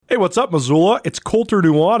Hey, what's up, Missoula? It's Colter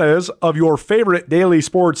Nuanez of your favorite daily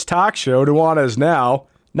sports talk show, Nuanez Now.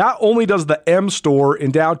 Not only does the M store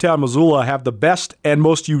in downtown Missoula have the best and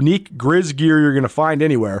most unique Grizz gear you're going to find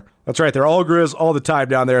anywhere. That's right, they're all Grizz all the time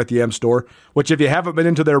down there at the M store, which if you haven't been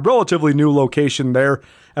into their relatively new location there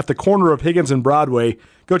at the corner of Higgins and Broadway,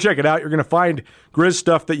 go check it out. You're going to find Grizz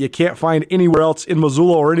stuff that you can't find anywhere else in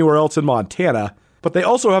Missoula or anywhere else in Montana. But they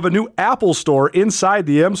also have a new Apple store inside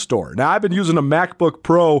the M store. Now, I've been using a MacBook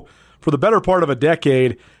Pro for the better part of a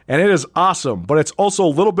decade, and it is awesome, but it's also a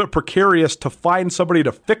little bit precarious to find somebody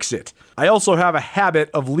to fix it. I also have a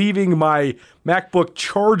habit of leaving my MacBook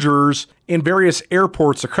chargers in various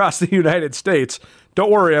airports across the United States.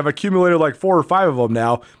 Don't worry, I've accumulated like 4 or 5 of them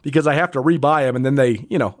now because I have to rebuy them, and then they,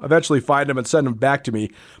 eventually find them and send them back to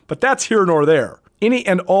me. But that's here nor there. Any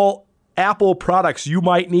and all Apple products you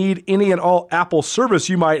might need, any and all Apple service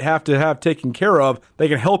you might have to have taken care of, they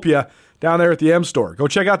can help you down there at the M store. Go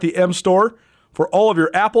check out the M store for all of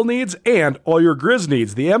your Apple needs and all your Grizz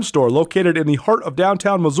needs. The M store, located in the heart of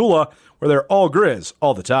downtown Missoula, where they're all Grizz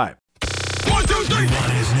all the time. 1, 2, 3.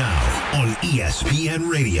 Nuanez Now on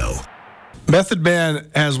ESPN Radio. Method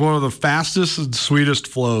Man has one of the fastest and sweetest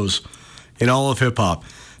flows in all of hip-hop.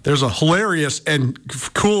 There's a hilarious and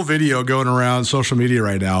cool video going around social media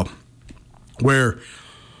right now where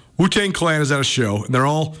Wu-Tang Clan is at a show, and they're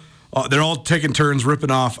all taking turns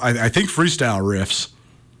ripping off, I think, freestyle riffs.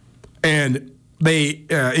 And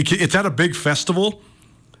it's at a big festival,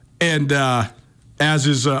 and as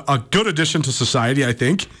is a good addition to society, I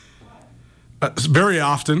think. Very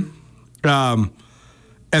often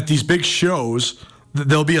at these big shows,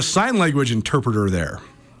 there'll be a sign language interpreter there,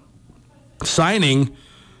 signing,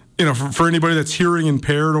 for anybody that's hearing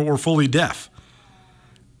impaired or fully deaf.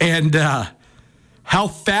 And how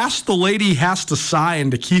fast the lady has to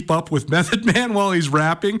sign to keep up with Method Man while he's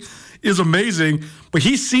rapping is amazing. But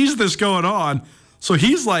he sees this going on, so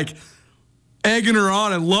he's like egging her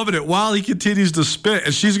on and loving it while he continues to spit.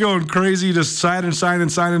 And she's going crazy, just signing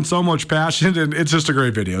so much passion. And it's just a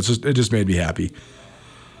great video. It just made me happy.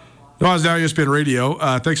 Nuanez Now, ESPN Radio.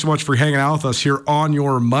 Thanks so much for hanging out with us here on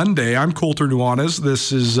your Monday. I'm Colter Nuanez.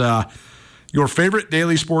 This is your favorite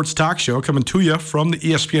daily sports talk show coming to you from the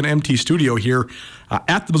ESPN MT studio here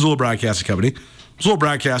at the Missoula Broadcasting Company. Missoula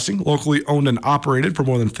Broadcasting, locally owned and operated for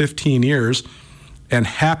more than 15 years, and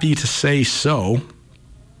happy to say so.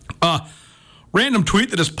 Random tweet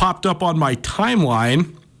that has popped up on my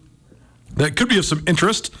timeline that could be of some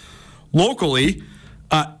interest locally.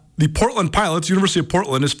 The Portland Pilots, University of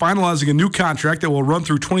Portland, is finalizing a new contract that will run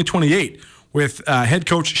through 2028 with head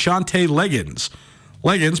coach Shante Leggins.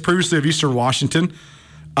 Leggins, previously of Eastern Washington,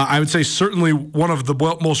 I would say certainly one of the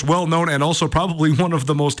most well-known and also probably one of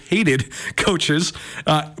the most hated coaches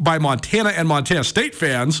by Montana and Montana State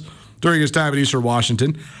fans during his time at Eastern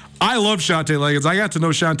Washington. I love Shante Leggins. I got to know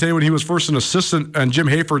Shante when he was first an assistant on Jim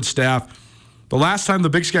Hayford's staff. The last time the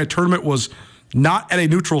Big Sky tournament was not at a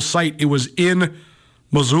neutral site, it was in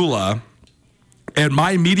Missoula, and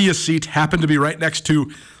my media seat happened to be right next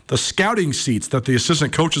to the scouting seats that the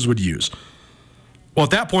assistant coaches would use. Well,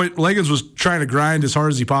 at that point, Leggins was trying to grind as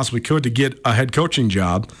hard as he possibly could to get a head coaching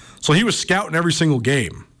job, so he was scouting every single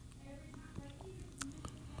game.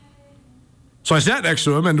 So I sat next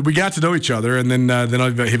to him, and we got to know each other, and then I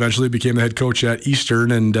eventually became the head coach at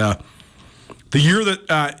Eastern. And the year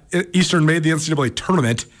that Eastern made the NCAA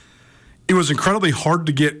tournament, it was incredibly hard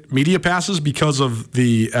to get media passes because of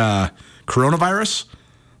the coronavirus.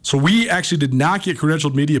 So we actually did not get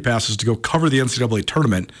credentialed media passes to go cover the NCAA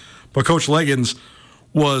tournament, but Coach Leggins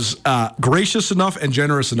was gracious enough and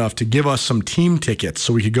generous enough to give us some team tickets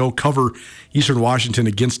so we could go cover Eastern Washington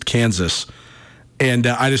against Kansas. And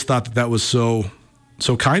I just thought that was so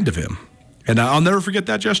kind of him. And I'll never forget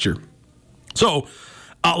that gesture. So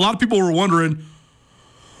a lot of people were wondering,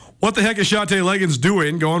 what the heck is Shante Leggins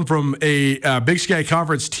doing going from a Big Sky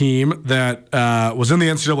Conference team that was in the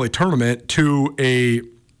NCAA tournament to a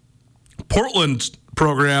Portland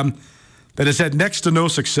program that has had next to no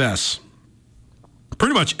success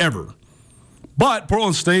pretty much ever. But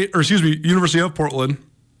University of Portland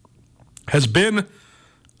has been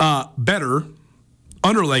better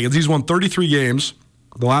under Leggins. He's won 33 games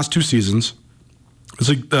the last 2 seasons. It's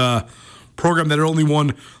a program that had only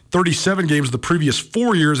won 37 games the previous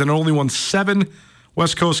 4 years and only won 7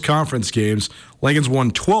 West Coast Conference games. Leggins won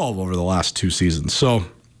 12 over the last 2 seasons. So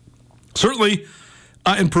certainly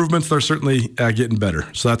improvements. They're certainly getting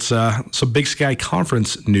better. So that's some Big Sky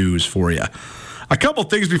Conference news for you. A couple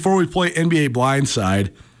things before we play NBA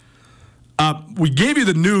Blindside. We gave you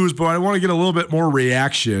the news, but I want to get a little bit more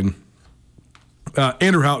reaction.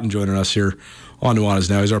 Andrew Houghton joining us here on Nuanez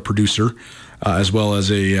Now. He's our producer. as well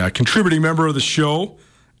as a contributing member of the show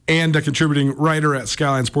and a contributing writer at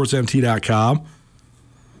SkylineSportsMT.com.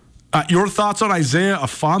 Your thoughts on Isaiah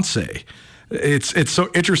Ifanse? It's so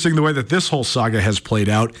interesting the way that this whole saga has played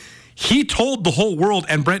out. He told the whole world,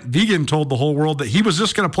 and Brent Vigen told the whole world, that he was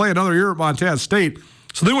just going to play another year at Montana State.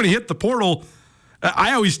 So then when he hit the portal,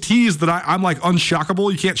 I always tease that I'm like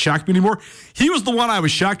unshockable. You can't shock me anymore. He was the one I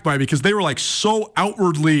was shocked by because they were like so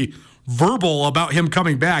outwardly verbal about him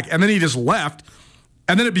coming back, and then he just left.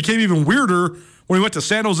 And then it became even weirder when he went to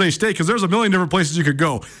San Jose State because there's a million different places you could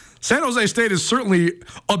go. San Jose State is certainly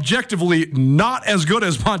objectively not as good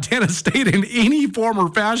as Montana State in any form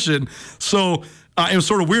or fashion. So it was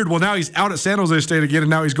sort of weird. Well, now he's out at San Jose State again, and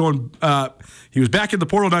now he's going he was back in the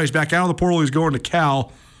portal. Now he's back out of the portal. He's going to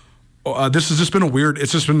Cal. This has just been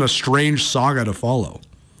it's just been a strange saga to follow.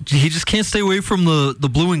 He just can't stay away from the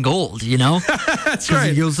blue and gold, you know? That's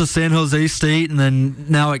right. He goes to San Jose State and then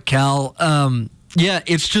now at Cal.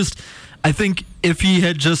 It's just, I think if he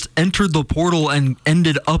had just entered the portal and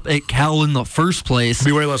ended up at Cal in the first place, it'd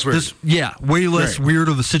be way less weird. Way less weird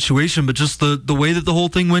of a situation, but just the way that the whole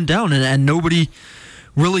thing went down, and nobody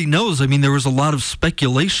really knows. I mean, there was a lot of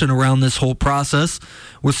speculation around this whole process,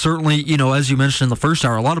 with certainly, as you mentioned in the first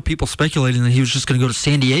hour, a lot of people speculating that he was just going to go to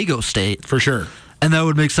San Diego State. For sure. And that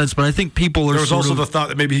would make sense, but I think people are. There was also the thought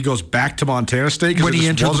that maybe he goes back to Montana State when he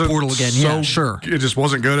entered the portal again. Yeah, sure. It just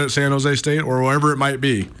wasn't good at San Jose State or wherever it might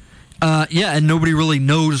be. And nobody really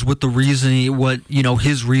knows what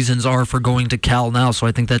his reasons are for going to Cal now. So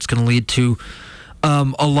I think that's going to lead to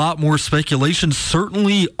a lot more speculation.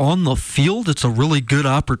 Certainly on the field, it's a really good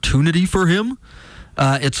opportunity for him.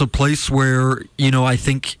 It's a place where I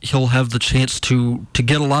think he'll have the chance to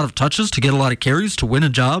get a lot of touches, to get a lot of carries, to win a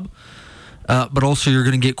job. But also you're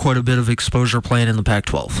going to get quite a bit of exposure playing in the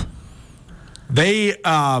Pac-12. They,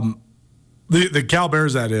 the Cal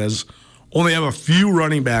Bears, that is, only have a few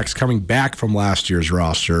running backs coming back from last year's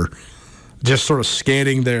roster. Just sort of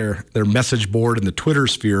scanning their message board in the Twitter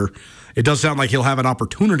sphere, it does sound like he'll have an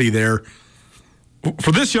opportunity there.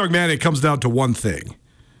 For this young man, it comes down to one thing: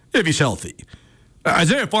 if he's healthy.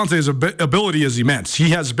 Isaiah Ifanse's ability is immense. He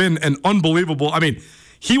has been an unbelievable.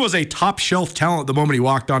 He was a top-shelf talent the moment he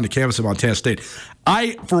walked onto campus at Montana State.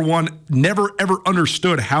 I, for one, never, ever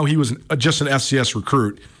understood how he was just an FCS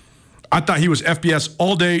recruit. I thought he was FBS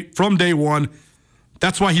all day, from day one.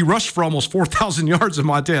 That's why he rushed for almost 4,000 yards in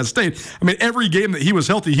Montana State. Every game that he was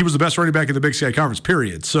healthy, he was the best running back in the Big Sky Conference,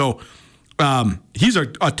 period. So he's a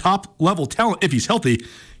top-level talent if he's healthy.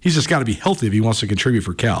 He's just got to be healthy if he wants to contribute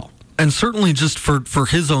for Cal. And certainly just for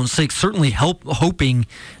his own sake, certainly hoping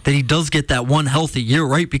that he does get that one healthy year,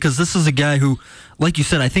 right? Because this is a guy who, like you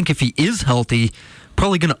said, I think if he is healthy,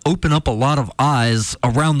 probably going to open up a lot of eyes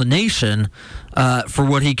around the nation for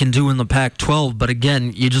what he can do in the Pac-12. But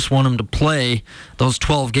again, you just want him to play those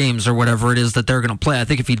 12 games or whatever it is that they're going to play. I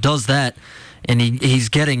think if he does that and he's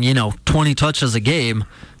getting, 20 touches a game,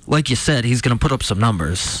 like you said, he's going to put up some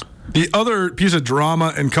numbers. The other piece of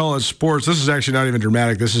drama in college sports, this is actually not even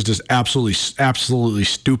dramatic. This is just absolutely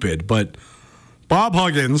stupid. But Bob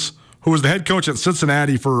Huggins, who was the head coach at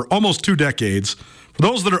Cincinnati for almost 2 decades, for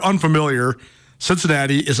those that are unfamiliar,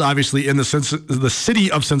 Cincinnati is obviously in the city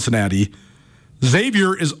of Cincinnati.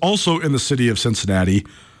 Xavier is also in the city of Cincinnati.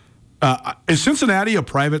 Is Cincinnati a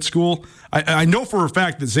private school? I know for a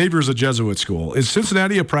fact that Xavier is a Jesuit school. Is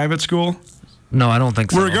Cincinnati a private school? No, I don't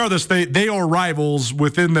think so. Well, regardless, they are rivals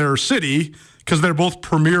within their city because they're both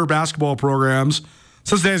premier basketball programs.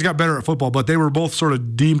 Cincinnati's got better at football, but they were both sort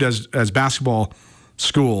of deemed as basketball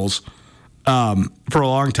schools for a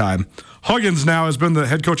long time. Huggins now has been the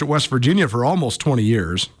head coach at West Virginia for almost 20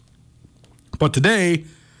 years. But today,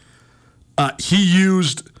 he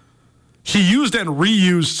used and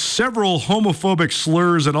reused several homophobic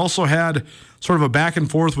slurs and also had sort of a back and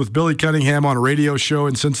forth with Billy Cunningham on a radio show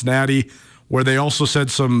in Cincinnati, where they also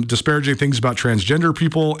said some disparaging things about transgender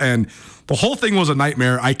people, and the whole thing was a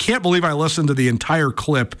nightmare. I can't believe I listened to the entire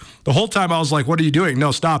clip. The whole time I was like, what are you doing?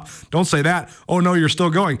 No, stop. Don't say that. Oh, no, you're still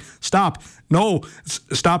going. Stop. No,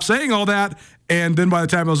 stop saying all that. And then by the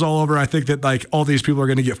time it was all over, I think that all these people are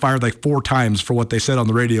going to get fired 4 times for what they said on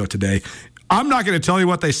the radio today. I'm not going to tell you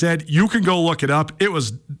what they said. You can go look it up. It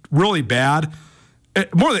was really bad.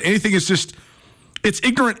 More than anything, it's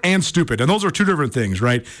ignorant and stupid, and those are 2 different things,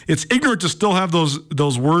 right? It's ignorant to still have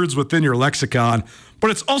those words within your lexicon,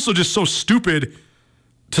 but it's also just so stupid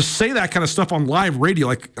to say that kind of stuff on live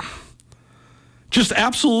radio. Just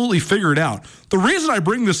absolutely figure it out. The reason I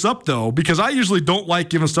bring this up, though, because I usually don't like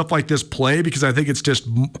giving stuff like this play because I think it's just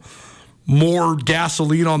more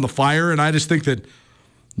gasoline on the fire, and I just think that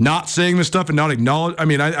not saying this stuff and not acknowledge. I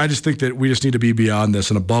mean, I just think that we just need to be beyond this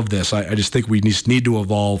and above this. I just think we need to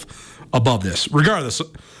evolve above this. Regardless,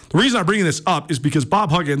 the reason I'm bringing this up is because Bob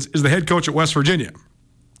Huggins is the head coach at West Virginia.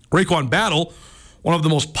 Raekwon Battle, one of the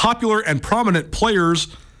most popular and prominent players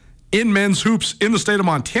in men's hoops in the state of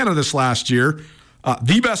Montana this last year,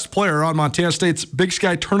 the best player on Montana State's Big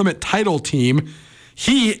Sky tournament title team,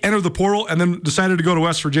 he entered the portal and then decided to go to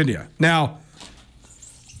West Virginia. Now,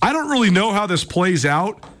 I don't really know how this plays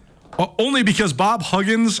out, only because Bob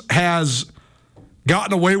Huggins has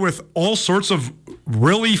gotten away with all sorts of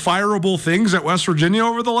really fireable things at West Virginia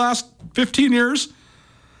over the last 15 years.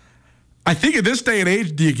 I think in this day and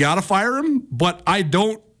age, do you got to fire him? But I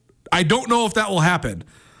don't know if that will happen.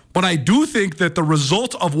 But I do think that the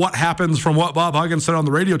result of what happens from what Bob Huggins said on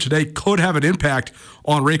the radio today could have an impact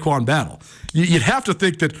on Raekwon Battle. You'd have to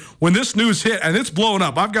think that when this news hit, and it's blowing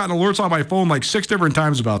up, I've gotten alerts on my phone like 6 different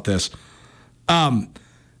times about this.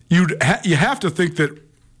 You have to think that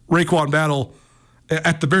Raekwon Battle,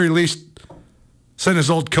 at the very least, sent his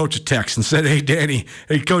old coach a text and said, "Hey, Danny,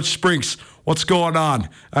 hey, Coach Sprinks, what's going on?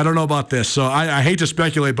 I don't know about this." So I hate to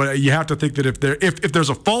speculate, but you have to think that if there's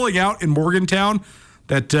a falling out in Morgantown,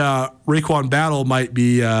 that Raekwon Battle might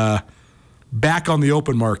be back on the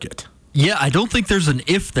open market. Yeah, I don't think there's an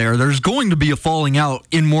if there. There's going to be a falling out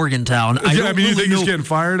in Morgantown. You think he's getting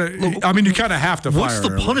fired? I mean, you kind of have to fire him. What's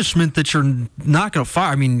the punishment that you're not going to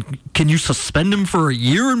fire? I mean, can you suspend him for a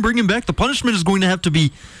year and bring him back? The punishment is going to have to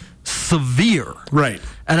be severe. Right.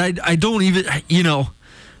 And I don't even,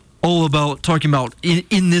 all about talking about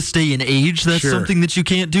in this day and age, that's something that you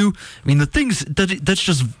can't do. I mean, the things that's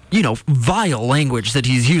just, vile language that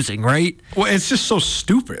he's using, right? Well, it's just so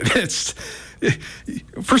stupid.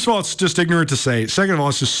 First of all, it's just ignorant to say. Second of all,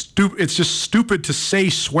 it's just stupid. It's just stupid to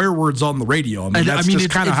say swear words on the radio. That's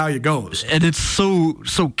just kind of how it goes. And it's so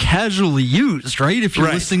casually used, right? If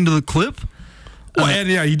you're listening to the clip. Well, and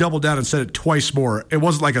he doubled down and said it twice more. It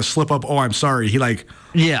wasn't like a slip up. Oh, I'm sorry. He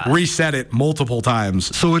reset it multiple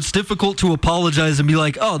times. So it's difficult to apologize and be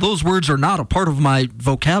like, "Oh, those words are not a part of my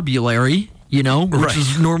vocabulary," which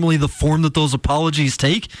is normally the form that those apologies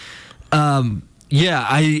take.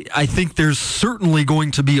 I think there's certainly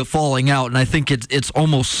going to be a falling out, and I think it's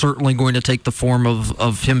almost certainly going to take the form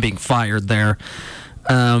of him being fired there.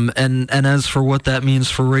 And as for what that means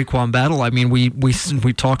for Raekwon Battle, I mean,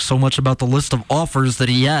 we talked so much about the list of offers that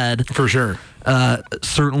he had. For sure.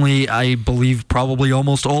 Certainly, I believe probably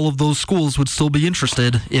almost all of those schools would still be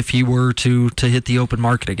interested if he were to hit the open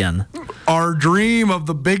market again. Our dream of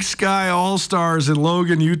the Big Sky All-Stars in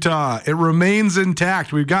Logan, Utah, it remains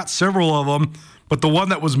intact. We've got several of them, but the one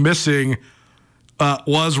that was missing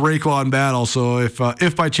was Raekwon Battle. So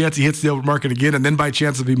if by chance he hits the open market again, and then by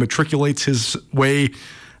chance if he matriculates his way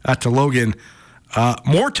to Logan,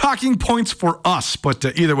 more talking points for us. But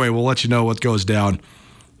either way, we'll let you know what goes down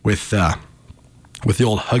with the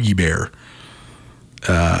old Huggy Bear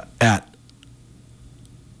at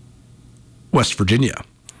West Virginia.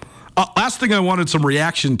 Last thing I wanted some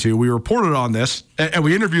reaction to, we reported on this, and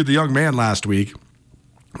we interviewed the young man last week,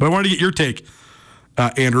 but I wanted to get your take,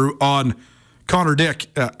 Andrew, on Connor Dick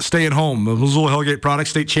staying home, the Missoula Hellgate Product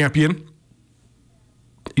State champion.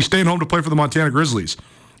 He's staying home to play for the Montana Grizzlies.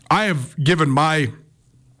 I have given my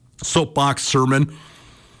soapbox sermon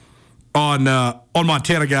on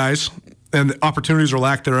Montana guys and the opportunities or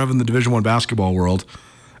lack thereof in the Division I basketball world.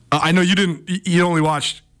 I know you only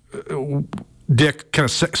watched Dick kind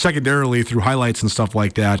of secondarily through highlights and stuff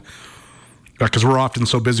like that because we're often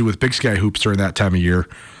so busy with Big Sky hoops during that time of year.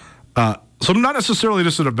 So not necessarily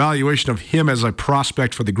just an evaluation of him as a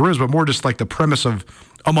prospect for the Grizz, but more just like the premise of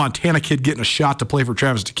a Montana kid getting a shot to play for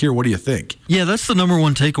Travis DeCuire. What do you think? Yeah, that's the number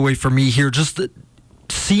one takeaway for me here. Just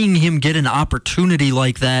seeing him get an opportunity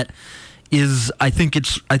like that is, I think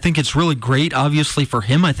it's really great. Obviously for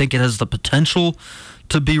him, I think it has the potential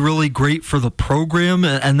to be really great for the program,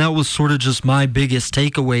 and that was sort of just my biggest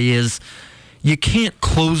takeaway is you can't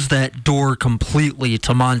close that door completely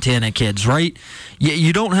to Montana kids, right?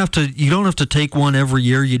 You don't have to take one every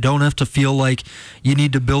year. You don't have to feel like you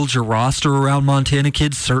need to build your roster around Montana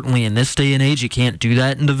kids. Certainly in this day and age, you can't do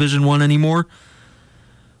that in Division I anymore.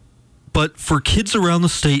 But for kids around the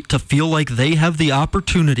state to feel like they have the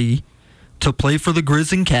opportunity to play for the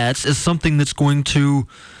Grizz and Cats is something that's going to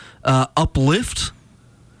uplift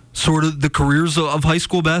sort of the careers of high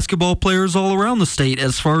school basketball players all around the state.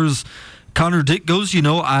 As far as Connor Dick goes,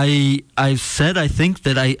 I've said I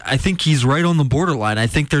think he's right on the borderline. I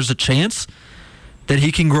think there's a chance that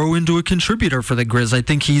he can grow into a contributor for the Grizz. I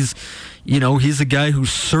think he's a guy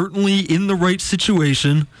who's certainly in the right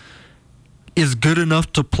situation is good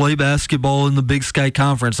enough to play basketball in the Big Sky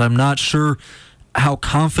Conference. I'm not sure how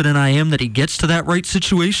confident I am that he gets to that right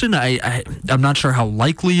situation. I'm not sure how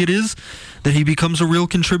likely it is that he becomes a real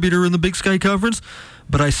contributor in the Big Sky Conference,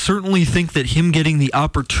 but I certainly think that him getting the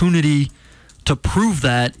opportunity to prove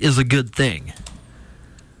that is a good thing.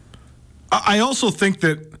 I also think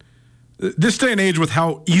that this day and age, with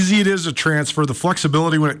how easy it is to transfer, the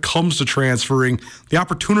flexibility when it comes to transferring, the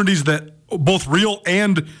opportunities that both real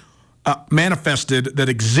and manifested that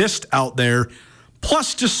exist out there,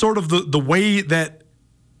 plus just sort of the way that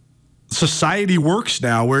society works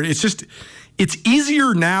now, where it's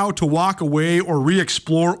easier now to walk away or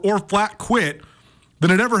re-explore or flat quit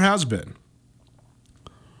than it ever has been.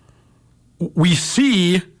 We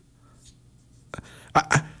see...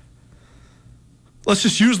 let's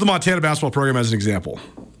just use the Montana basketball program as an example.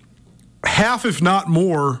 Half, if not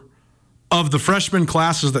more, of the freshman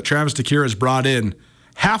classes that Travis DeCuire has brought in,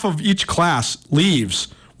 half of each class leaves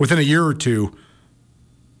within a year or two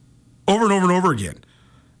over and over and over again.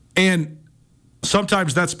 And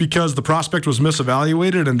sometimes that's because the prospect was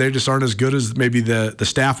misevaluated and they just aren't as good as maybe the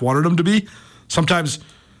staff wanted them to be. Sometimes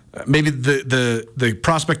maybe the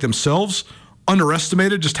prospect themselves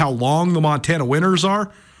underestimated just how long the Montana winters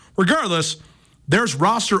are. Regardless, there's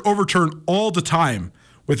roster overturn all the time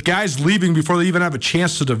with guys leaving before they even have a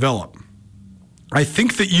chance to develop. I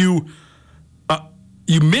think that you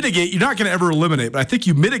mitigate, you're not going to ever eliminate, but I think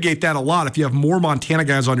you mitigate that a lot if you have more Montana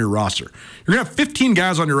guys on your roster. You're going to have 15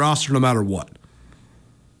 guys on your roster no matter what.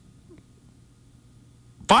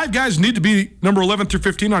 5 guys need to be number 11 through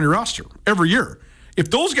 15 on your roster every year.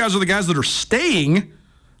 If those guys are the guys that are staying,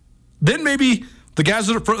 then maybe the guys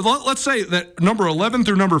that are, let's say that number 11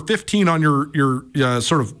 through number 15 on your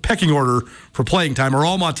sort of pecking order for playing time are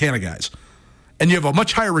all Montana guys. And you have a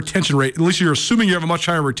much higher retention rate. At least you're assuming you have a much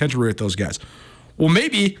higher retention rate with those guys. Well,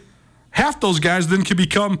 maybe half those guys then can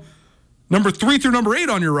become number 3 through number 8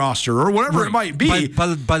 on your roster or whatever it might be.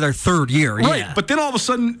 By their third year, right. Yeah. But then all of a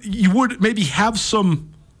sudden you would maybe have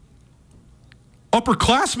some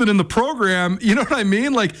upperclassmen in the program. You know what I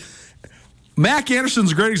mean? Like, Mac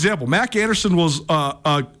Anderson's a great example. Mac Anderson was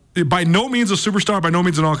by no means a superstar, by no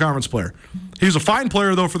means an all-conference player. He was a fine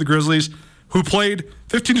player, though, for the Grizzlies, who played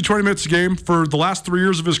 15 to 20 minutes a game for the last 3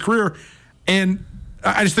 years of his career. And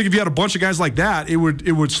I just think if you had a bunch of guys like that, it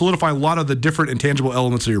would solidify a lot of the different intangible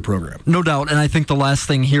elements of your program. No doubt. And I think the last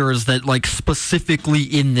thing here is that, like, specifically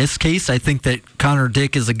in this case, I think that Connor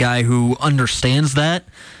Dick is a guy who understands that.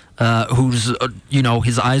 Who's,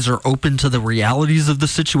 his eyes are open to the realities of the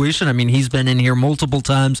situation. I mean, he's been in here multiple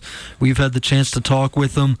times. We've had the chance to talk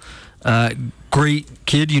with him. Great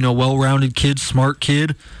kid, well-rounded kid, smart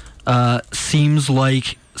kid. Seems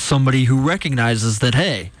like somebody who recognizes that,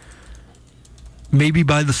 hey, maybe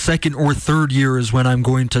by the second or third year is when I'm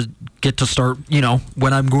going to get to start,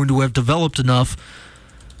 when I'm going to have developed enough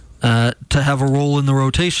to have a role in the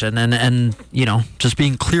rotation. And just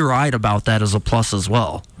being clear-eyed about that is a plus as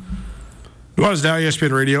well. Nuanez Now,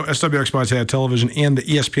 ESPN Radio, SWX Montana Television, and the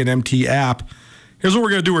ESPN MT app. Here's what we're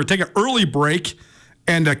going to do. We're going to take an early break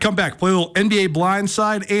and come back, play a little NBA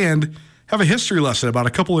blindside, and have a history lesson about a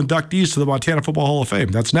couple inductees to the Montana Football Hall of Fame.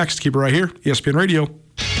 That's next. Keep it right here, ESPN Radio.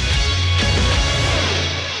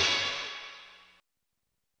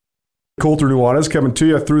 Colter Nuanez coming to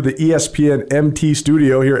you through the ESPN MT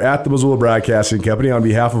studio here at the Missoula Broadcasting Company on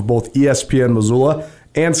behalf of both ESPN Missoula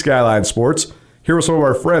and Skyline Sports. Here are some of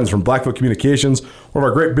our friends from Blackfoot Communications, one of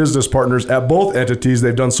our great business partners at both entities.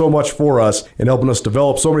 They've done so much for us in helping us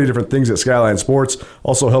develop so many different things at Skyline Sports.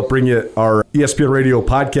 Also help bring you our ESPN Radio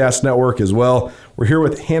podcast network as well. We're here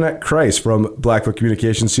with Hannah Kreis from Blackfoot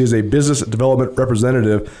Communications. She is a business development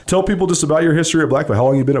representative. Tell people just about your history at Blackfoot. How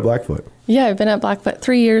long have you been at Blackfoot? Yeah, I've been at Blackfoot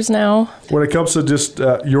 3 years now. When it comes to just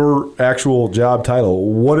your actual job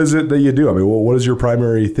title, what is it that you do? I mean, what is your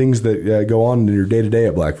primary things that go on in your day-to-day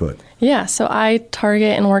at Blackfoot? Yeah, so I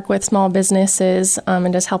target and work with small businesses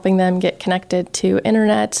and just helping them get connected to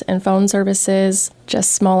internet and phone services,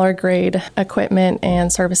 just smaller grade equipment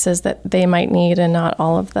and services that they might need and not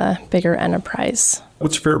all of the bigger enterprise.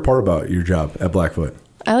 What's your favorite part about your job at Blackfoot?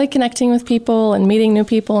 I like connecting with people and meeting new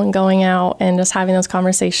people and going out and just having those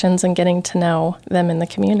conversations and getting to know them in the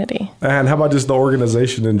community. And how about just the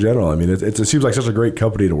organization in general? I mean, it seems like such a great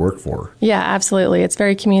company to work for. Yeah, absolutely. It's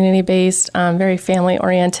very community-based, very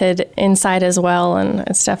family-oriented inside as well, and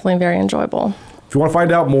it's definitely very enjoyable. If you want to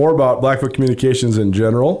find out more about Blackfoot Communications in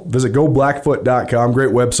general, visit goblackfoot.com. Great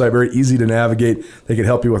website, very easy to navigate. They can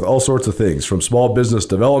help you with all sorts of things, from small business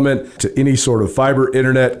development to any sort of fiber,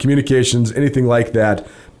 internet, communications, anything like that.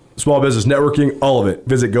 Small business networking, all of it.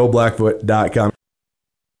 Visit goblackfoot.com.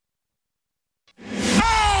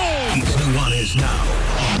 It's Nuanez Now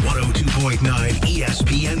on 102.9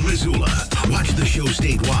 ESPN Missoula. Watch the the show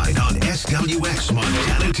statewide on SWX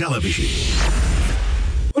Montana Television.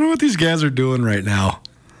 I wonder what these guys are doing right now.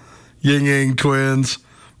 Ying Yang Twins,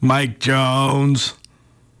 Mike Jones.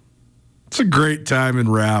 It's a great time in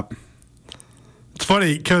rap. It's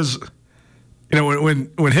funny because,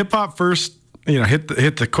 when hip hop first, hit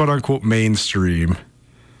the quote unquote mainstream,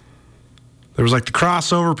 there was like the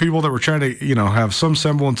crossover people that were trying to, have some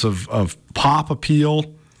semblance of pop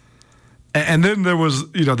appeal. And then there was,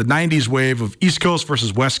 the 90s wave of East Coast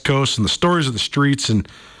versus West Coast and the stories of the streets. And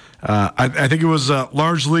I think it was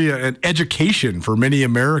largely an education for many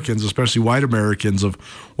Americans, especially white Americans, of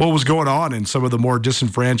what was going on in some of the more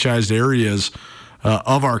disenfranchised areas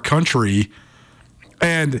of our country.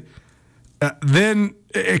 And then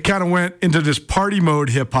it kind of went into this party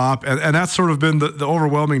mode hip hop. And that's sort of been the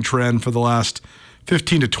overwhelming trend for the last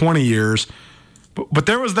 15 to 20 years. But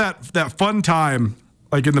there was that fun time,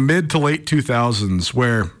 like in the mid to late 2000s,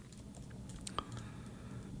 where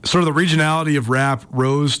sort of the regionality of rap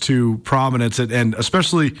rose to prominence, and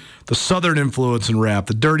especially the southern influence in rap,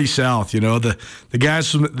 the Dirty South, the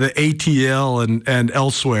guys from the ATL and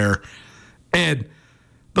elsewhere. And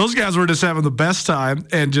those guys were just having the best time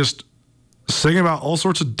and just singing about all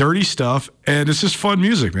sorts of dirty stuff. And it's just fun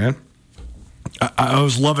music, man. I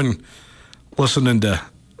was loving listening to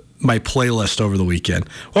my playlist over the weekend.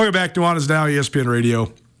 Welcome back to Nuanez Now, ESPN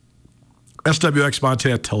Radio, SWX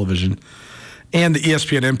Montana Television, and the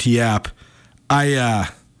ESPN MT app. I'm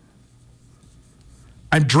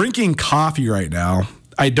drinking coffee right now.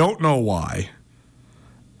 I don't know why.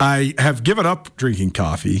 I have given up drinking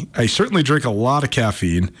coffee. I certainly drink a lot of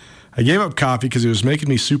caffeine. I gave up coffee because it was making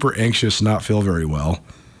me super anxious and not feel very well.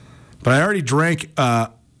 But I already drank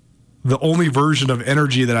the only version of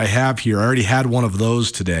energy that I have here. I already had one of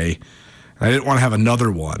those today. And I didn't want to have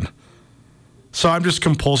another one. So I'm just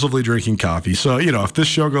compulsively drinking coffee. So, if this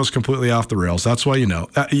show goes completely off the rails, that's why you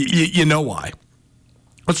know why.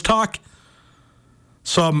 Let's talk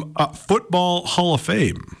some Football Hall of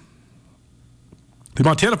Fame. The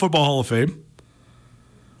Montana Football Hall of Fame,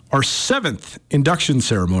 our 7th induction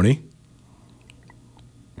ceremony,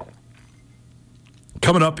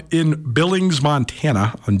 coming up in Billings,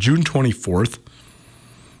 Montana on June 24th.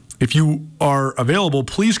 If you are available,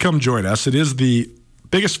 please come join us. It is the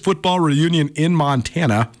biggest football reunion in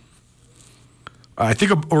Montana. I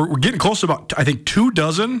think we're getting close to about,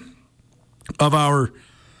 24 of our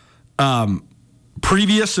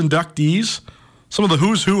previous inductees, some of the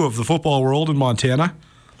who's who of the football world in Montana.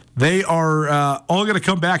 They are all going to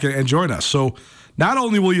come back and join us. So not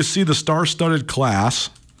only will you see the star-studded class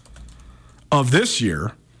of this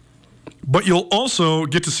year, but you'll also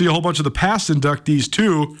get to see a whole bunch of the past inductees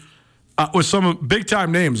too, with some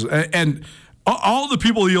big-time names. And all the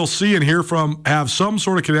people you'll see and hear from have some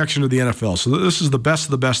sort of connection to the NFL. So this is the best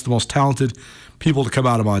of the best, the most talented people to come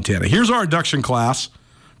out of Montana. Here's our induction class,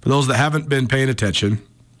 for those that haven't been paying attention.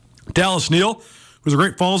 Dallas Neal, who's a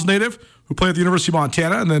Great Falls native, who played at the University of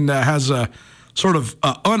Montana, and then has a sort of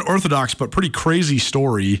unorthodox but pretty crazy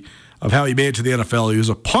story of how he made it to the NFL. He was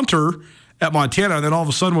a punter at Montana, and then all of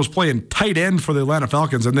a sudden was playing tight end for the Atlanta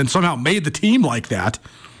Falcons, and then somehow made the team like that.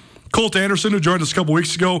 Colt Anderson, who joined us a couple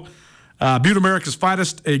weeks ago, Butte America's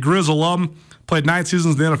finest, a Grizz alum, played 9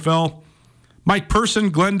 seasons in the NFL. Mike Person,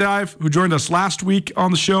 Glendive, who joined us last week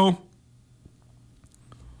on the show.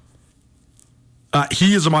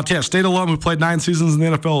 He is a Montana State alum who played 9 seasons in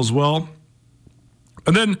the NFL as well.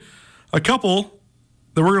 And then a couple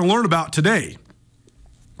that we're going to learn about today.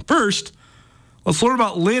 First, let's learn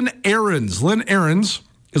about Lynn Ahrens. Lynn Ahrens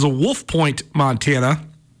is a Wolf Point, Montana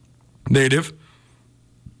native.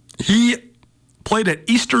 He played at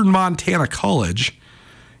Eastern Montana College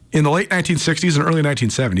in the late 1960s and early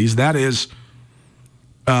 1970s. That is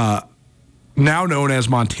now known as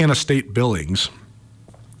Montana State Billings.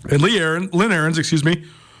 And Lynn Ahrens,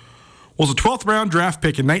 was a 12th round draft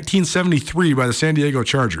pick in 1973 by the San Diego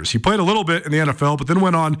Chargers. He played a little bit in the NFL, but then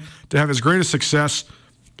went on to have his greatest success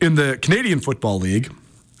in the Canadian Football League.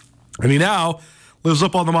 And he now lives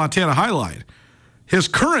up on the Montana High Line. His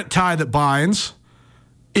current tie that binds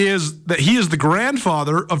is that he is the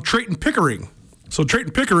grandfather of Trayton Pickering. So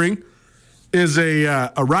Trayton Pickering is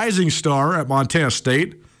a rising star at Montana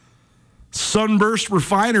State. Sunburst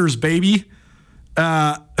Refiners, baby.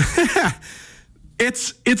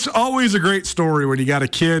 It's always a great story when you got a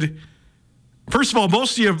kid. First of all,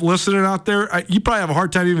 most of you listening out there, you probably have a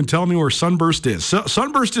hard time even telling me where Sunburst is.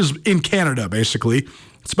 Sunburst is in Canada, basically.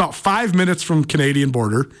 It's about 5 minutes from Canadian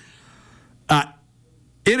border.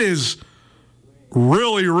 It is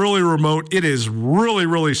really, really remote. It is really,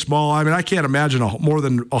 really small. I mean, I can't imagine more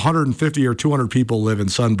than 150 or 200 people live in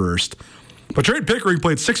Sunburst. But Trade Pickering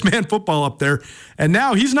played six-man football up there, and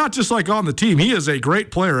now he's not just like on the team. He is a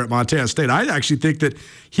great player at Montana State. I actually think that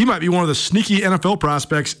he might be one of the sneaky NFL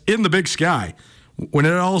prospects in the Big Sky. When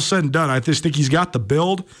it all is said and done, I just think he's got the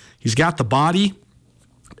build, he's got the body,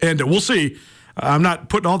 and we'll see. I'm not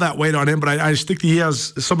putting all that weight on him, but I just think that he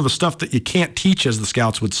has some of the stuff that you can't teach, as the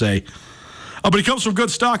scouts would say. But he comes from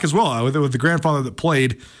good stock as well, with the grandfather that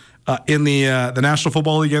played in the National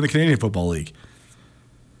Football League and the Canadian Football League.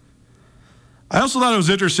 I also thought it was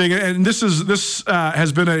interesting, and this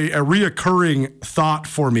has been a reoccurring thought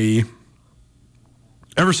for me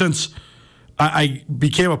ever since I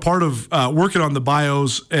became a part of working on the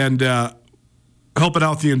bios and helping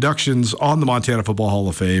out the inductions on the Montana Football Hall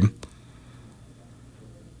of Fame.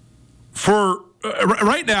 For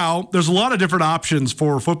right now, there's a lot of different options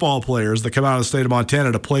for football players that come out of the state of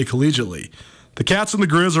Montana to play collegiately. The Cats and the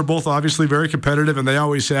Grizz are both obviously very competitive, and they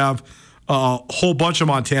always have a whole bunch of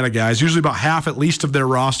Montana guys. Usually about half at least of their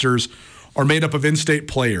rosters are made up of in-state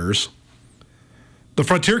players. The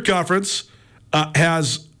Frontier Conference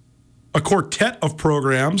has a quartet of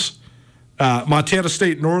programs, Montana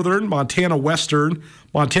State Northern, Montana Western,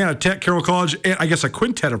 Montana Tech, Carroll College, and I guess a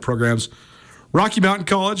quintet of programs. Rocky Mountain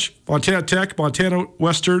College, Montana Tech, Montana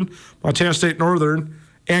Western, Montana State Northern,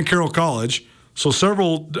 and Carroll College. So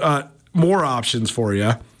several more options for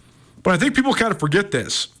you. But I think people kind of forget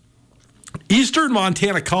this. Eastern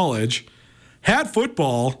Montana College had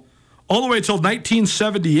football all the way until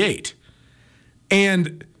 1978.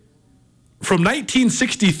 And from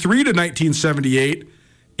 1963 to 1978,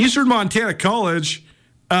 Eastern Montana College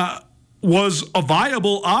was a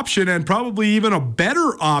viable option and probably even a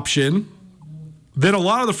better option than a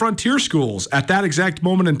lot of the frontier schools at that exact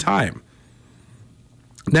moment in time.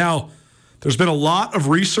 Now, there's been a lot of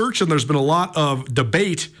research and there's been a lot of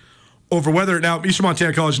debate over whether now Eastern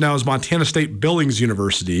Montana College now is Montana State Billings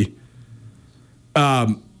University.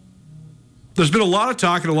 There's been a lot of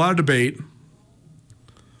talk and a lot of debate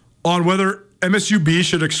on whether MSUB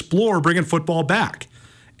should explore bringing football back.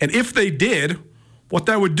 And if they did, what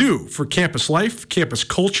that would do for campus life, campus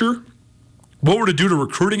culture, what would it do to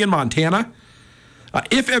recruiting in Montana?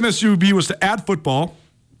 If MSUB was to add football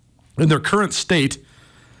in their current state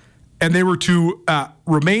and they were to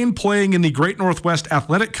remain playing in the Great Northwest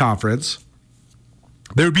Athletic Conference,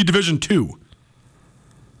 they would be Division II.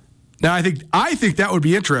 Now, I think that would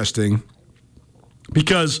be interesting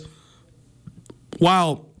because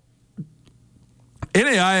while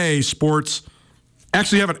NAIA sports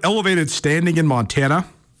actually have an elevated standing in Montana,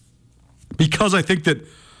 because I think that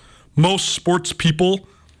most sports people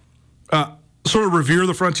sort of revere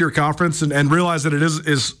the Frontier Conference and realize that it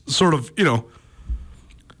is sort of, the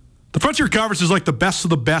Frontier Conference is like the best of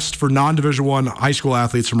the best for non-Division I high school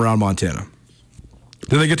athletes from around Montana.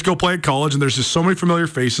 Then they get to go play at college, and there's just so many familiar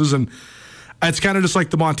faces, and it's kind of just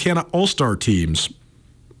like the Montana All-Star teams.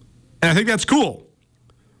 And I think that's cool.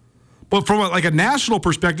 But from a national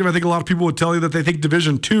perspective, I think a lot of people would tell you that they think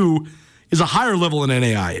Division II is a higher level than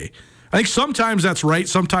NAIA. I think sometimes that's right,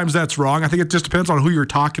 sometimes that's wrong. I think it just depends on who you're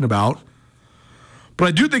talking about. But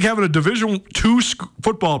I do think having a Division II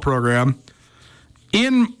football program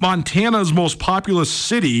in Montana's most populous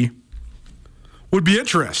city would be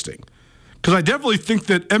interesting. Because I definitely think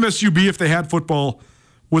that MSUB, if they had football,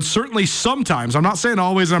 would certainly sometimes, I'm not saying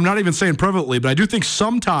always, and I'm not even saying prevalently, but I do think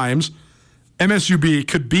sometimes MSUB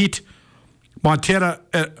could beat Montana,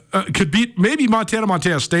 maybe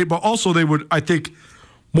Montana State, but also they would, I think,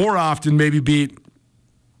 more often maybe beat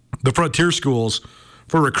the Frontier schools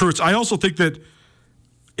for recruits. I also think that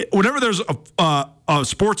whenever there's a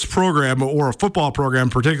sports program or a football program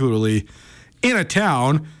particularly in a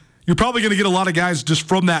town, you're probably going to get a lot of guys just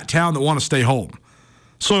from that town that want to stay home.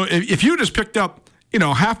 So if you just picked up,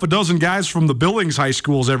 half a dozen guys from the Billings high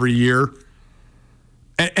schools every year,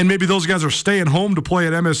 and maybe those guys are staying home to play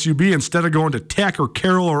at MSUB instead of going to Tech or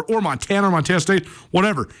Carroll or Montana or Montana State,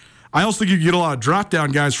 whatever. I also think you get a lot of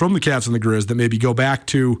drop-down guys from the Cats and the Grizz that maybe go back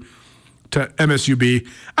to MSUB.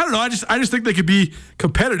 I don't know. I just think they could be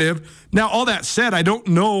competitive. Now, all that said, I don't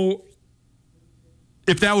know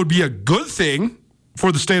if that would be a good thing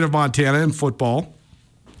for the state of Montana in football.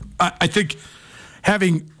 I think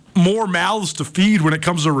having more mouths to feed when it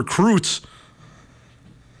comes to recruits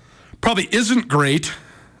probably isn't great.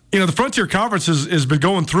 The Frontier Conference has been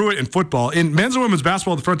going through it in football. In men's and women's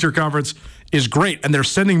basketball, the Frontier Conference is great, and they're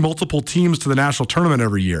sending multiple teams to the national tournament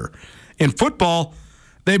every year. In football,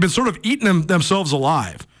 they've been sort of eating themselves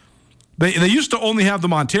alive. They used to only have the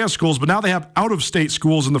Montana schools, but now they have out-of-state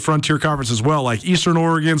schools in the Frontier Conference as well, like Eastern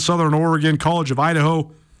Oregon, Southern Oregon, College of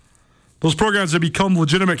Idaho. Those programs have become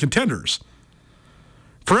legitimate contenders.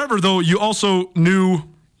 Forever, though, you also knew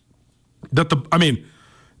that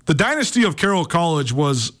the dynasty of Carroll College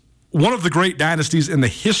was one of the great dynasties in the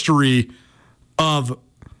history of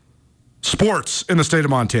sports in the state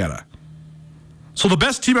of Montana. So the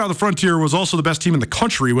best team out of the Frontier was also the best team in the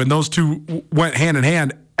country when those two went hand in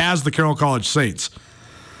hand as the Carroll College Saints.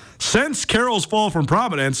 Since Carroll's fall from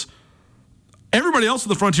prominence, everybody else at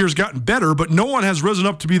the Frontier has gotten better, but no one has risen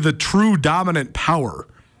up to be the true dominant power.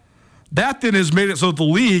 That then has made it so the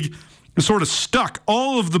league is sort of stuck.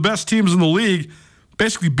 All of the best teams in the league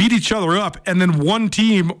basically beat each other up, and then one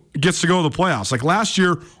team gets to go to the playoffs. Like last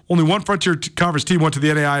year, only one Frontier Conference team went to the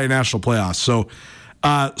NAIA National Playoffs. So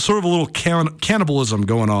sort of a little cannibalism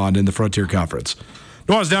going on in the Frontier Conference.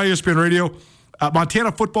 Nuanez Now, ESPN Radio.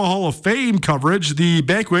 Montana Football Hall of Fame coverage. The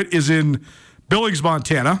banquet is in Billings,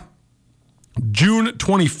 Montana, June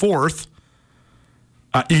 24th.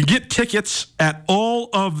 You can get tickets at all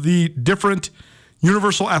of the different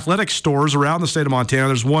Universal Athletic stores around the state of Montana.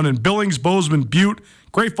 There's one in Billings, Bozeman, Butte,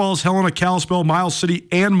 Great Falls, Helena, Kalispell, Miles City,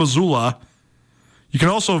 and Missoula. You can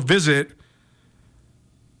also visit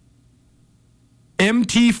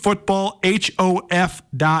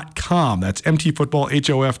mtfootballhof.com. That's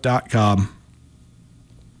mtfootballhof.com.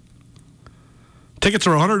 Tickets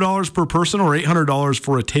are $100 per person or $800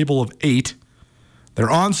 for a table of 8.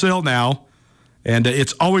 They're on sale now, and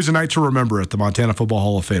it's always a night to remember at the Montana Football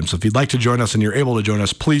Hall of Fame. So if you'd like to join us and you're able to join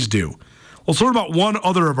us, please do. Let's learn about one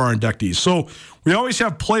other of our inductees. So we always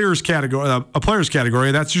have a players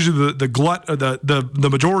category. That's usually the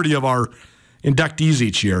majority of our inductees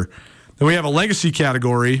each year. Then we have a legacy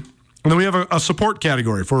category, and then we have a support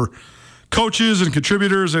category for coaches and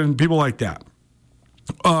contributors and people like that.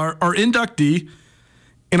 Our inductee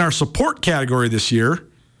in our support category this year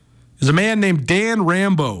is a man named Dan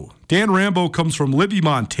Rambo. Dan Rambo comes from Libby,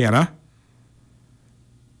 Montana.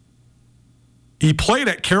 He played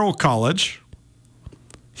at Carroll College.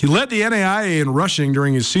 He led the NAIA in rushing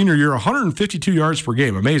during his senior year, 152 yards per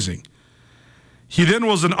game. Amazing. He then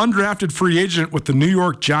was an undrafted free agent with the New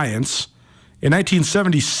York Giants. In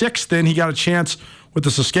 1976, then, he got a chance with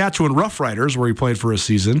the Saskatchewan Roughriders, where he played for a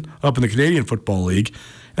season up in the Canadian Football League.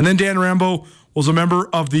 And then Dan Rambo was a member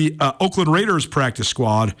of the Oakland Raiders practice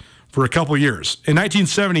squad for a couple years. In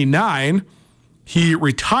 1979, he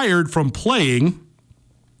retired from playing,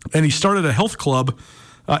 and he started a health club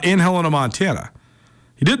in Helena, Montana.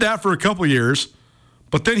 He did that for a couple years,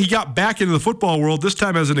 but then he got back into the football world, this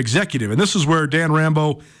time as an executive. And this is where Dan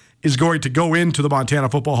Rambo is going to go into the Montana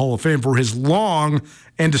Football Hall of Fame for his long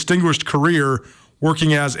and distinguished career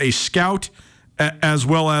working as a scout as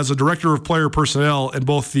well as a director of player personnel in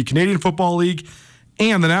both the Canadian Football League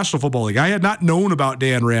and the National Football League. I had not known about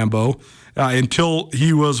Dan Rambo until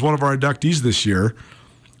he was one of our inductees this year.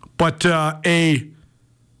 But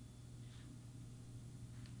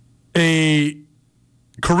a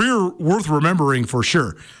career worth remembering for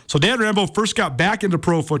sure. So Dan Rambo first got back into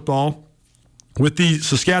pro football with the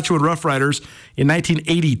Saskatchewan Roughriders in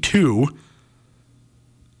 1982.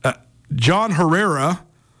 John Herrera,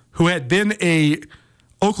 who had been a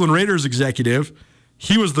Oakland Raiders executive,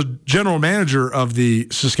 he was the general manager of the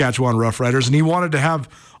Saskatchewan Roughriders, and he wanted to have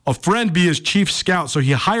a friend be his chief scout, so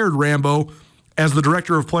he hired Rambo as the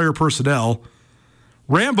director of player personnel.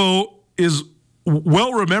 Rambo is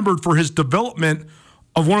well remembered for his development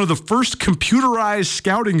of one of the first computerized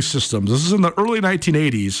scouting systems. This is in the early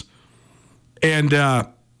 1980s, and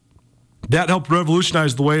that helped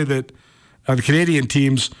revolutionize the way that the Canadian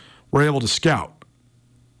teams were able to scout.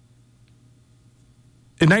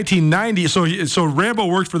 In 1990, so Rambo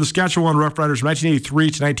worked for the Saskatchewan Roughriders from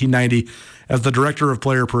 1983 to 1990 as the director of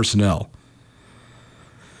player personnel.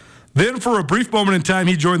 Then for a brief moment in time,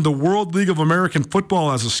 he joined the World League of American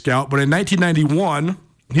Football as a scout, but in 1991,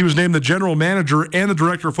 he was named the general manager and the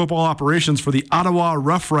director of football operations for the Ottawa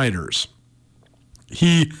Roughriders.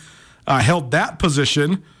 He held that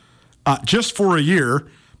position just for a year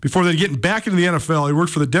before then getting back into the NFL. He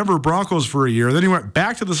worked for the Denver Broncos for a year. Then he went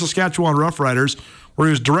back to the Saskatchewan Roughriders, where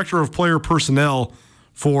he was director of player personnel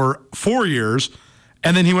for 4 years.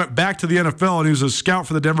 And then he went back to the NFL, and he was a scout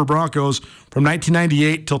for the Denver Broncos from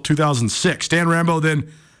 1998 till 2006. Dan Rambo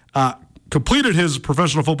then completed his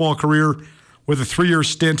professional football career with a 3-year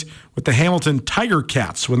stint with the Hamilton Tiger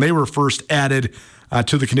Cats when they were first added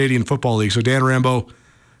to the Canadian Football League. So Dan Rambo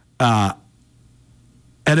had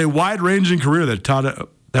a wide-ranging career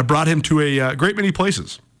that brought him to a great many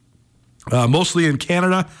places, mostly in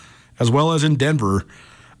Canada as well as in Denver.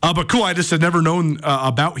 But cool, I just had never known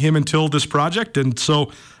about him until this project, and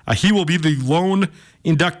so he will be the lone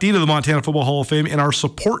inductee to the Montana Football Hall of Fame in our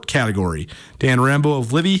support category. Dan Rambo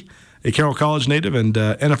of Libby, a Carroll College native, and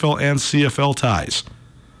NFL and CFL ties.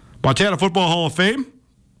 Montana Football Hall of Fame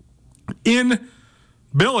in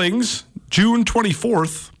Billings, June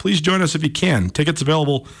 24th. Please join us if you can. Tickets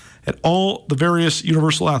available at all the various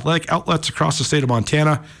Universal Athletic outlets across the state of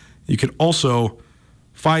Montana. You can also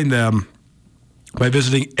find them by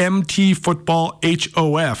visiting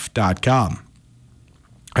mtfootballhof.com.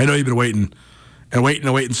 I know you've been waiting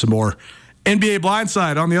some more. NBA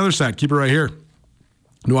Blindside on the other side. Keep it right here.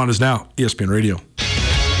 Nuanez Now, ESPN Radio.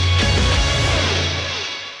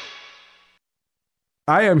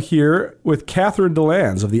 I am here with Catherine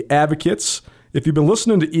DeLanz of the Advocates. If you've been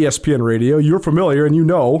listening to ESPN Radio, you're familiar and you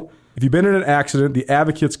know if you've been in an accident, the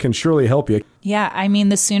Advocates can surely help you. Yeah, I mean,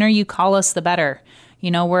 the sooner you call us, the better.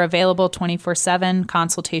 You know, we're available 24/7.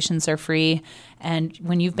 Consultations are free. And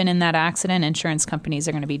when you've been in that accident, insurance companies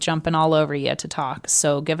are going to be jumping all over you to talk.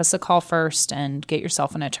 So give us a call first and get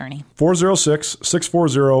yourself an attorney.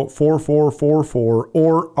 406-640-4444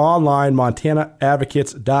 or online,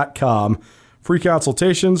 montanaadvocates.com. Free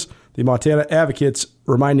consultations. The Montana Advocates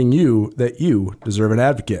reminding you that you deserve an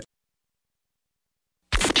advocate.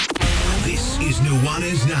 This is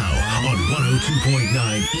Nuanez Now on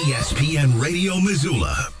 102.9 ESPN Radio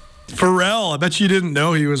Missoula. Pharrell, I bet you didn't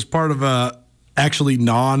know he was part of a actually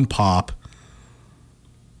non-pop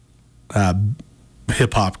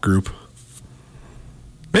hip-hop group.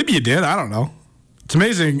 Maybe you did. I don't know. It's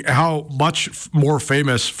amazing how much more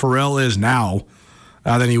famous Pharrell is now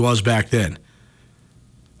than he was back then.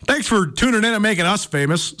 Thanks for tuning in and making us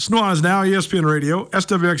famous. It's Nuanez Now, ESPN Radio,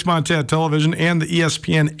 SWX Montana Television, and the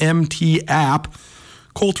ESPN MT app.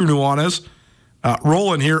 Colter Nuanez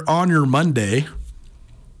rolling here on your Monday.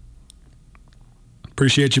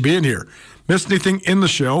 Appreciate you being here. Missed anything in the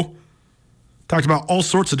show? Talked about all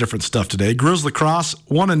sorts of different stuff today. Grizz Lacrosse,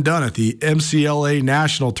 one and done at the MCLA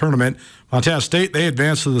National Tournament. Montana State, they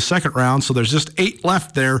advanced to the second round, so there's just 8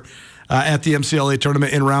 left there at the MCLA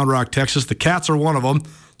Tournament in Round Rock, Texas. The Cats are one of them.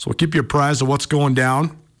 So we'll keep you apprised of what's going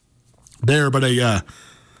down there. But a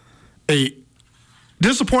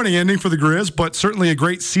disappointing ending for the Grizz, but certainly a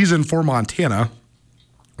great season for Montana.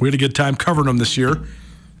 We had a good time covering them this year.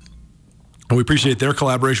 And we appreciate their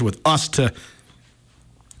collaboration with us to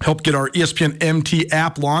help get our ESPN MT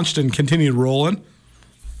app launched and continue rolling.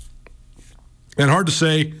 And hard to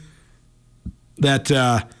say that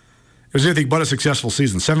it was anything but a successful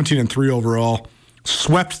season. 17-3 overall.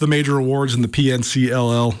 Swept the major awards in the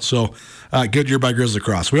PNCLL. So, good year by Grizz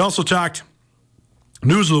Lacrosse. We also talked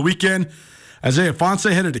news of the weekend. Isaiah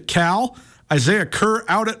Fonse headed to Cal. Isaiah Kerr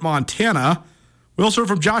out at Montana. We also heard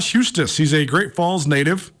from Josh Hustis. He's a Great Falls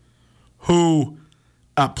native who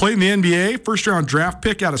played in the NBA, first-round draft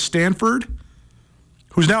pick out of Stanford,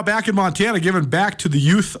 who's now back in Montana, giving back to the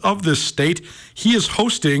youth of this state. He is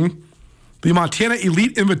hosting the Montana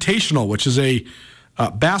Elite Invitational, which is a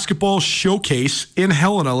basketball showcase in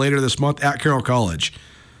Helena later this month at Carroll College.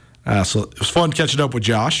 So it was fun catching up with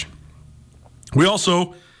Josh. We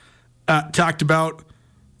also talked about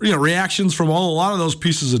reactions from a lot of those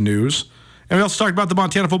pieces of news. And we also talked about the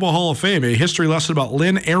Montana Football Hall of Fame, a history lesson about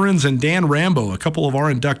Lynn Ahrens and Dan Rambo, a couple of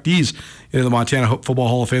our inductees into the Montana Football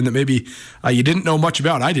Hall of Fame that maybe you didn't know much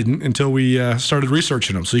about. I didn't until we started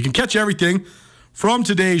researching them. So you can catch everything from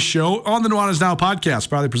today's show on the Nuanez Now podcast,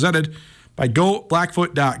 proudly presented by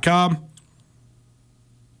GoBlackfoot.com,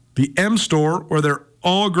 the M Store, where they're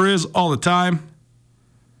all Grizz all the time,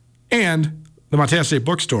 and the Montana State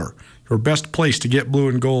Bookstore, your best place to get blue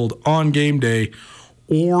and gold on game day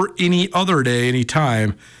or any other day, any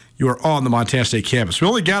time you are on the Montana State campus. We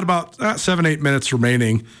only got about 7-8 minutes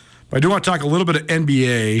remaining, but I do want to talk a little bit of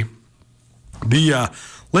NBA. The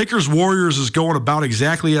Lakers-Warriors is going about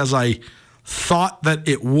exactly as I thought that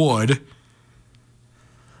it would.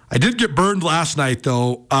 I did get burned last night,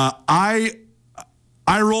 though. I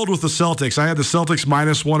rolled with the Celtics. I had the Celtics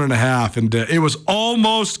minus 1.5, and it was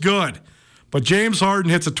almost good. But James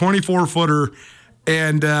Harden hits a 24-footer,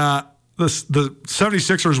 and the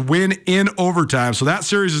 76ers win in overtime. So that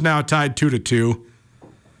series is now tied 2-2.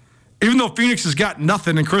 Even though Phoenix has got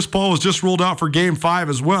nothing, and Chris Paul was just ruled out for Game 5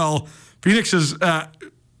 as well, Phoenix has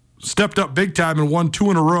stepped up big time and won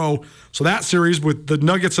 2 in a row. So that series with the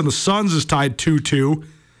Nuggets and the Suns is tied 2-2.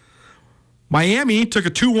 Miami took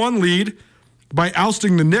a 2-1 lead by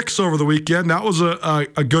ousting the Knicks over the weekend. That was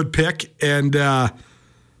a good pick. And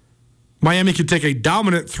Miami can take a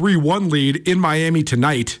dominant 3-1 lead in Miami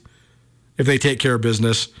tonight if they take care of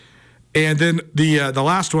business. And then the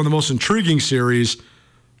last one, the most intriguing series,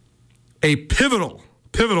 a pivotal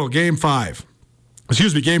Game 4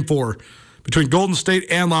 between Golden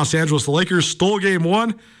State and Los Angeles. The Lakers stole Game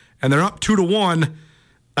 1, and they're up 2-1.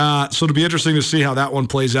 So it'll be interesting to see how that one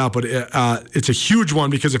plays out. But it's a huge one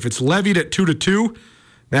because if it's levied at 2-2,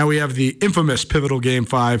 Now we have the infamous pivotal Game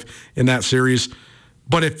 5 in that series.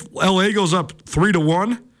 But if LA goes up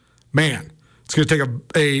 3-1, man, it's going to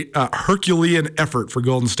take a Herculean effort for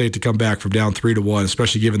Golden State to come back from down 3-1,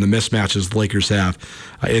 especially given the mismatches the Lakers have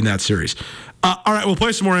in that series. All right, we'll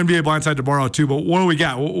play some more NBA Blindside tomorrow too. But what do we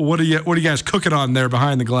got? What are you guys cooking on there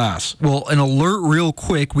behind the glass? Well, an alert real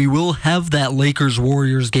quick. We will have that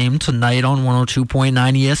Lakers-Warriors game tonight on 102.9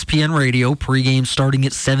 ESPN Radio. Pregame starting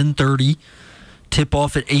at 7:30. Tip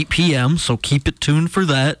off at 8 p.m. So keep it tuned for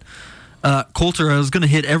that. Colter, I was going to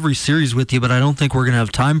hit every series with you, but I don't think we're going to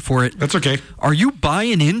have time for it. That's okay. Are you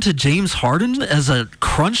buying into James Harden as a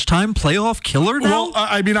crunch time playoff killer now? Well,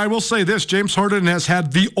 I will say this. James Harden has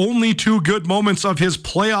had the only 2 good moments of his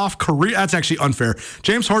playoff career. That's actually unfair.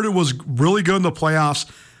 James Harden was really good in the playoffs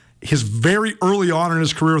his very early on in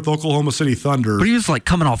his career with Oklahoma City Thunder. But he was like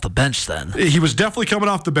coming off the bench then. He was definitely coming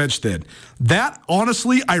off the bench then. That,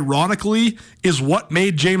 honestly, ironically, is what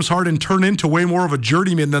made James Harden turn into way more of a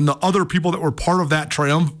journeyman than the other people that were part of that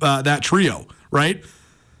trio, right?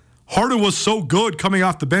 Harden was so good coming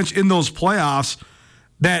off the bench in those playoffs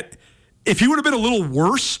that if he would have been a little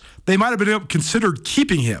worse, they might have been considered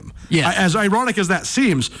keeping him. Yeah. As ironic as that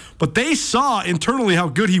seems. But they saw internally how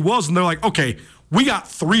good he was, and they're like, okay, we got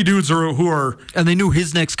 3 dudes who are... And they knew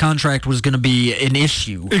his next contract was going to be an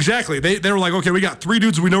issue. Exactly. They were like, okay, we got 3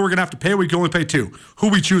 dudes we know we're going to have to pay. We can only pay 2. Who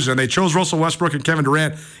we choose? And they chose Russell Westbrook and Kevin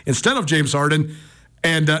Durant instead of James Harden.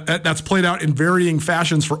 And that's played out in varying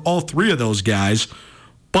fashions for all 3 of those guys.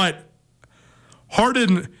 But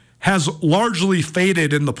Harden has largely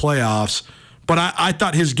faded in the playoffs. But I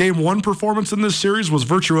thought his Game 1 performance in this series was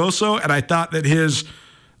virtuoso, and I thought that his...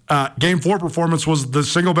 Game 4 performance was the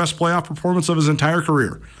single best playoff performance of his entire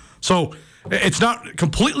career. So it's not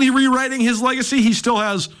completely rewriting his legacy. He still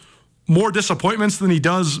has more disappointments than he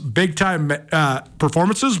does big-time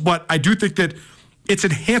performances, but I do think that it's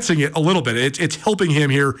enhancing it a little bit. It's helping him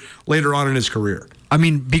here later on in his career. I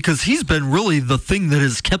mean, because he's been really the thing that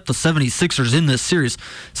has kept the 76ers in this series.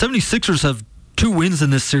 76ers have 2 wins in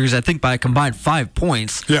this series, I think, by a combined 5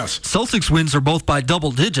 points. Yes. Celtics wins are both by double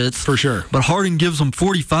digits. For sure. But Harden gives them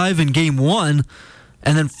 45 in Game 1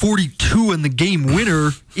 and then 42 in the game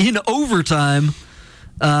winner in overtime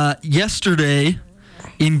yesterday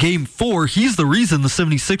in Game 4. He's the reason the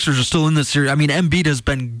 76ers are still in this series. I mean, Embiid has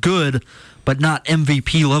been good, but not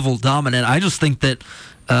MVP level dominant. I just think that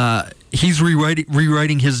he's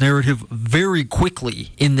rewriting his narrative very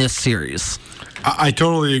quickly in this series. I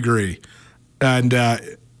totally agree. And,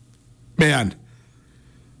 man,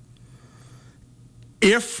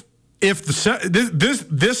 if this is why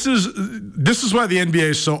the NBA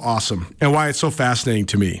is so awesome and why it's so fascinating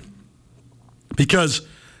to me, because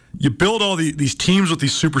you build all these teams with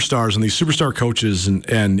these superstars and these superstar coaches,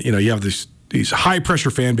 and you have these high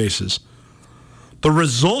pressure fan bases. The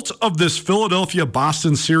result of this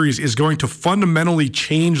Philadelphia-Boston series is going to fundamentally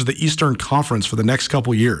change the Eastern Conference for the next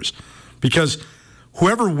couple years, because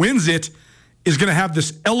whoever wins it is going to have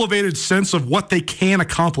this elevated sense of what they can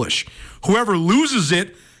accomplish. Whoever loses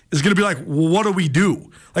it is going to be like, well, what do we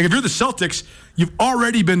do? Like, if you're the Celtics, you've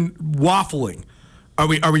already been waffling. Are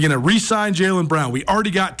we going to re-sign Jaylen Brown? We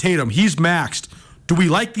already got Tatum. He's maxed. Do we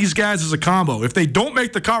like these guys as a combo? If they don't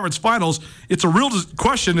make the conference finals, it's a real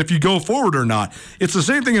question if you go forward or not. It's the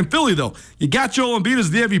same thing in Philly, though. You got Joel Embiid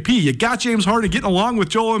as the MVP. You got James Harden getting along with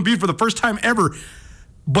Joel Embiid for the first time ever.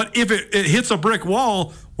 But if it hits a brick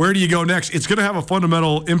wall, where do you go next? It's going to have a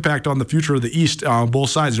fundamental impact on the future of the East on both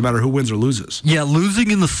sides, no matter who wins or loses. Yeah, losing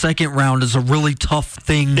in the second round is a really tough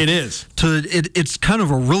thing. It is. It's kind of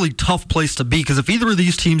a really tough place to be, because if either of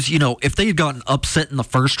these teams, if they had gotten upset in the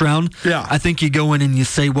first round, yeah, I think you go in and you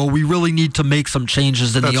say, well, we really need to make some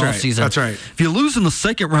changes in the offseason. That's right. If you lose in the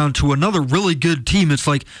second round to another really good team, it's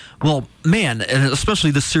like, well, man, and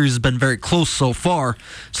especially this series has been very close so far.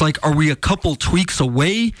 It's like, are we a couple tweaks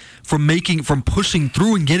away from pushing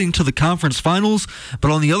through and getting to the conference finals?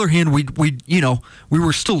 But on the other hand, we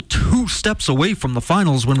were still 2 steps away from the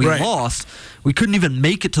finals when we lost. We couldn't even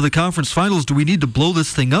make it to the conference finals. Do we need to blow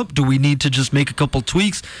this thing up? Do we need to just make a couple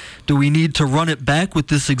tweaks? Do we need to run it back with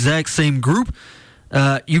this exact same group?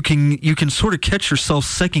 You can sort of catch yourself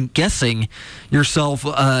second guessing yourself,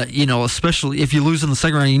 especially if you lose in the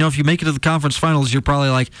second round. If you make it to the conference finals, you're probably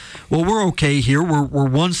like, well, we're okay here. We're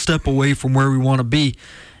 1 step away from where we want to be.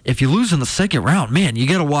 If you lose in the second round, man, you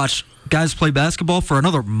got to watch guys play basketball for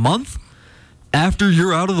another month after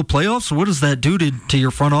you're out of the playoffs. What does that do to your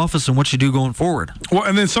front office and what you do going forward? Well,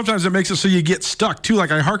 and then sometimes it makes it so you get stuck, too. Like,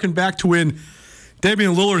 I hearken back to when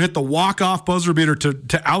Damian Lillard hit the walk-off buzzer beater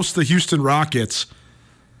to oust the Houston Rockets.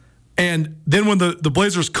 And then when the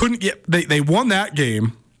Blazers couldn't they won that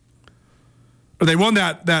game. They won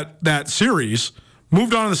that series,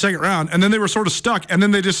 moved on to the second round, and then they were sort of stuck, and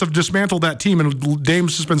then they just have dismantled that team, and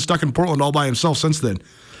Dame's just been stuck in Portland all by himself since then.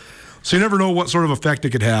 So you never know what sort of effect it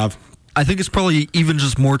could have. I think it's probably even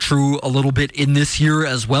just more true a little bit in this year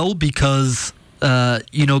as well because,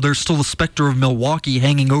 there's still the specter of Milwaukee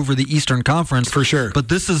hanging over the Eastern Conference. For sure. But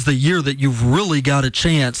this is the year that you've really got a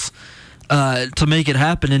chance to make it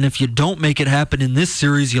happen. And if you don't make it happen in this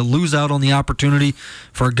series, you lose out on the opportunity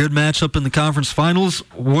for a good matchup in the conference finals.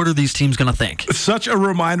 What are these teams going to think? It's such a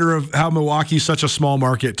reminder of how Milwaukee's such a small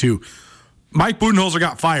market, too. Mike Budenholzer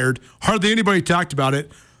got fired. Hardly anybody talked about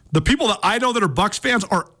it. The people that I know that are Bucks fans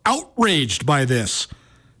are outraged by this.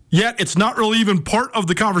 Yet it's not really even part of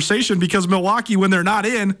the conversation because Milwaukee, when they're not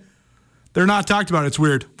in, they're not talked about. It's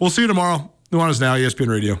weird. We'll see you tomorrow. Nuanez Now, ESPN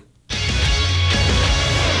Radio.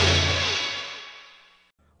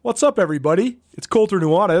 What's up, everybody? It's Colter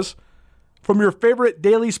Nuanez from your favorite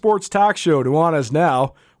daily sports talk show, Nuanez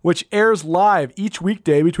Now, which airs live each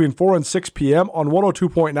weekday between 4 and 6 p.m. on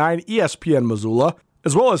 102.9 ESPN Missoula,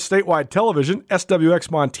 as well as statewide television, SWX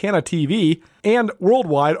Montana TV, and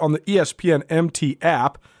worldwide on the ESPN MT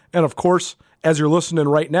app. And of course, as you're listening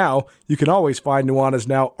right now, you can always find Nuanez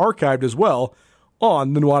Now archived as well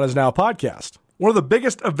on the Nuanez Now podcast. One of the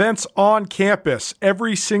biggest events on campus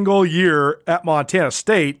every single year at Montana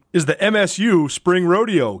State is the MSU Spring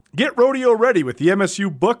Rodeo. Get rodeo ready with the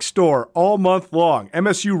MSU bookstore all month long.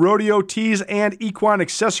 MSU rodeo tees and equine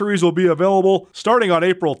accessories will be available starting on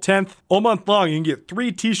April 10th. All month long, you can get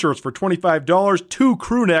 3 t-shirts for $25, 2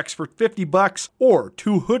 crew necks for $50, or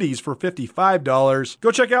 2 hoodies for $55.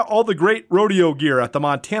 Go check out all the great rodeo gear at the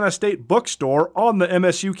Montana State bookstore on the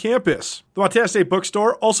MSU campus. The Montana State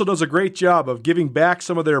bookstore also does a great job of giving back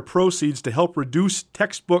some of their proceeds to help reduce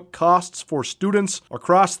textbook costs for students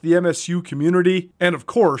across the MSU community. And of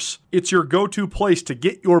course, it's your go-to place to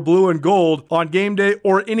get your blue and gold on game day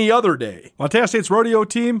or any other day. Montana State's rodeo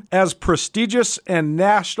team, as prestigious and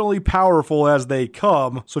nationally powerful as they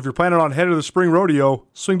come. So if you're planning on heading to the spring rodeo,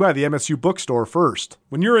 swing by the MSU bookstore first.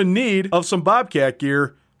 When you're in need of some Bobcat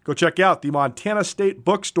gear, go check out the Montana State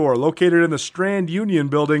Bookstore located in the Strand Union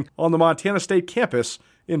Building on the Montana State campus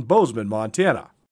in Bozeman, Montana.